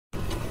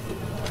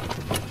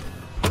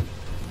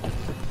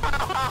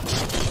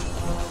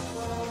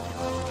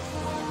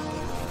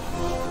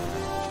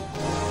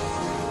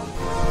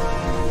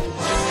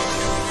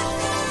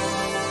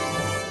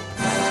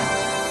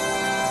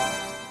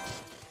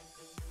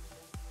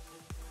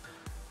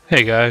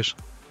Hey guys,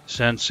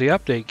 since the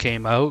update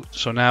came out,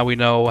 so now we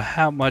know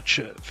how much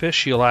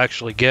fish you'll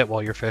actually get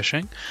while you're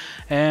fishing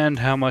and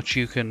how much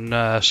you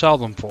can sell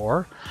them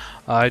for.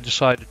 I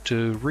decided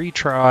to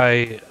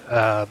retry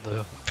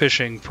the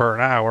fishing per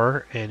an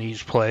hour in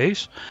each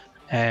place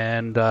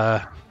and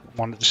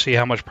wanted to see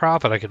how much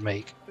profit I could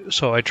make.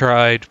 So I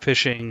tried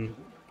fishing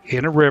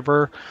in a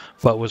river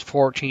but with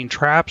 14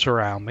 traps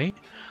around me.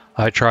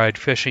 I tried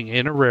fishing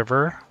in a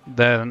river,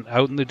 then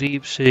out in the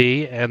deep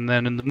sea, and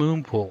then in the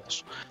moon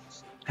pools.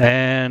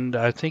 And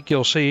I think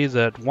you'll see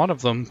that one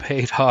of them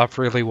paid off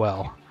really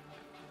well.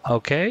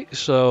 Okay,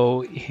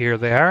 so here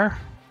they are.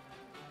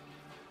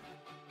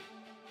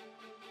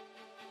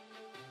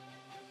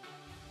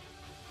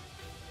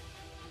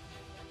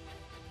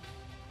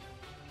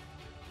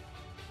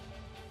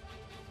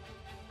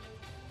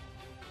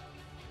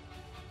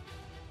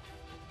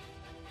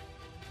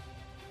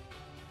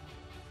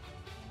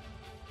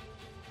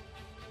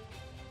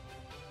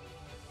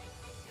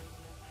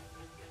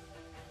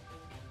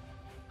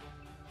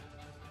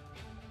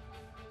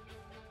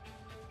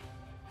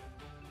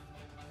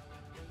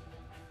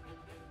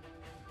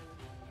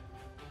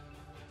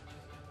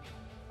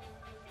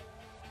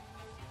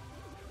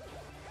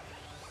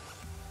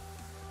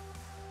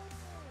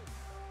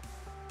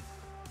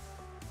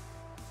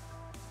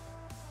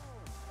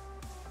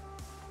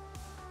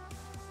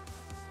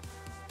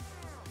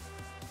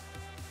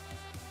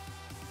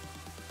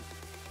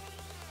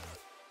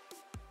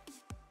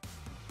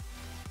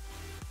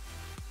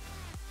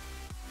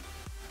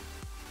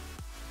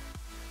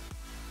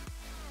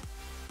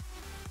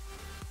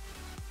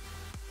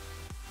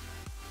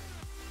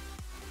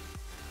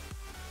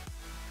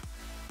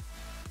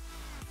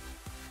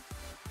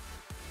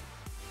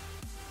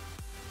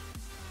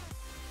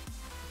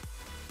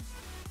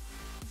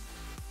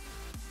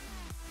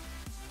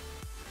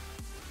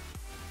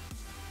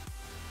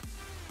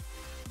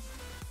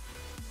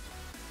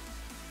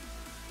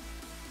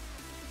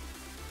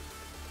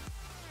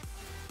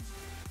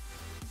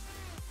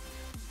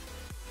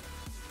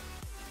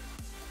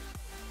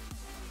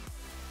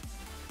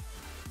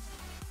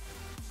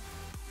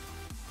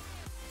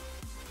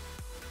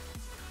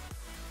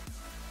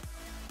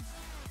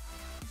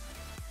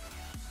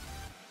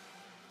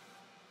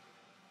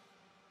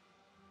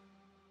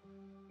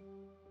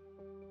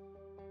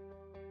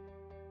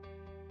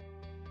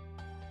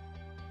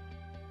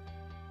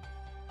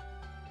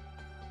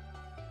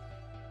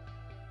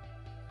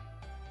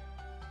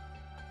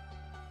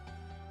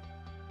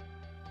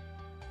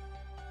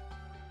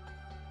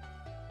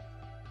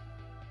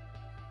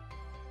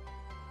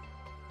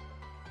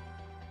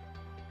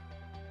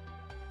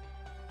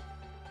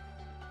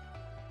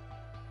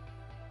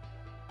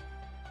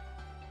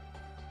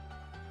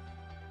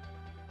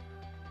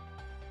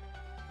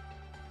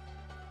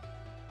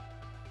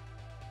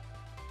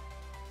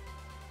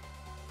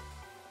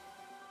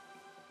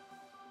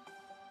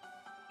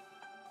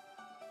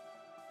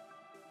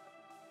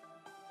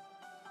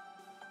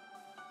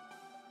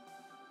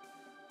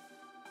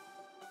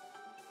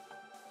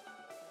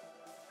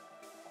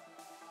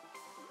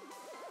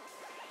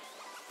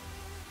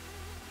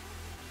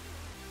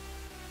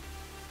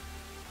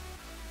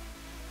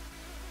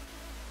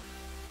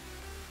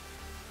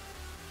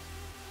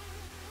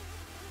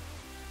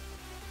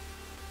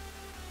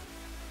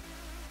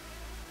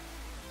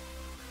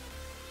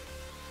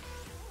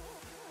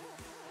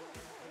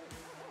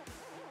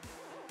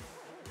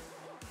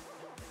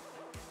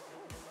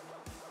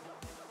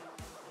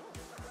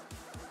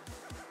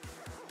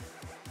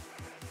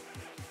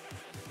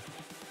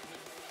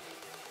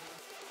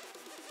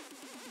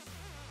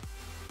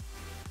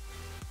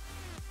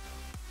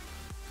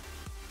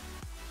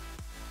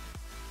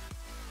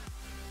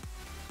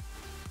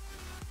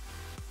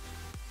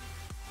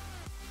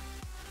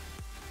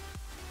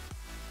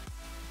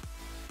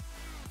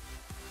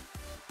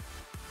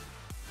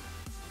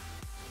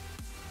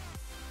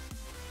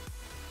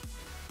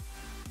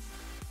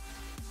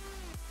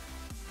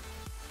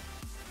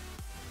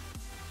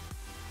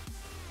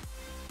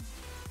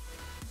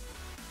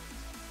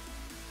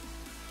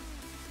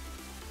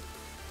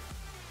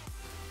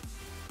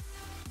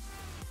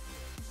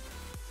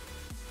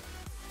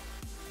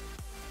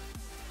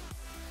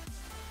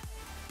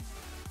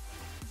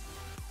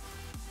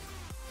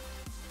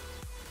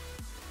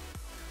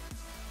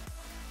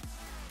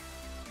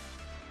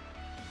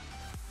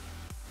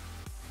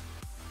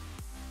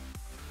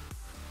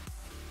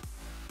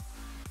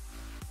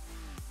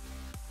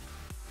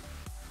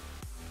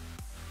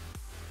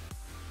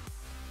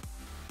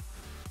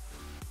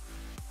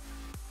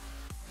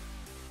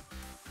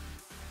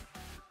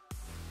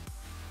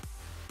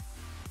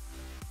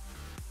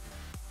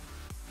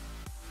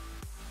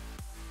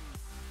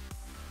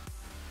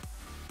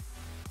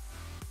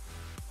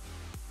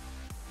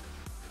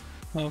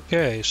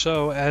 Okay,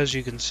 so as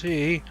you can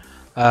see,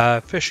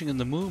 fishing in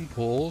the moon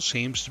pool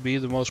seems to be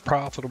the most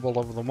profitable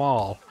of them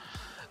all.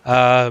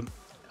 Uh,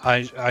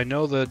 I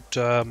know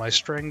that my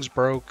strings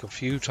broke a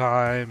few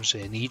times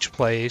in each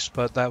place,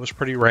 but that was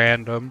pretty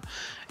random.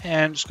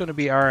 And it's going to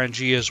be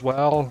RNG as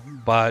well,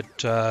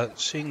 but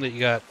seeing that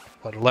you got,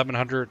 what,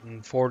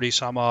 1,140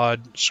 some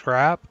odd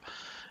scrap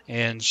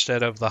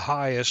instead of the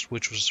highest,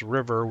 which was the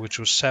river, which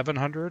was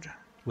 700,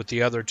 with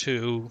the other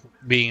two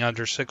being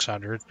under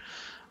 600,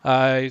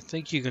 I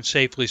think you can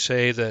safely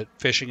say that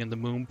fishing in the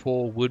moon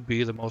pool would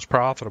be the most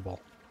profitable.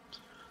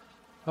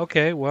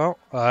 Okay, well,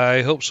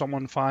 I hope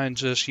someone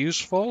finds this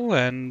useful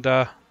and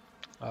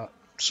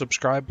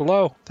subscribe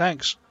below.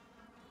 Thanks.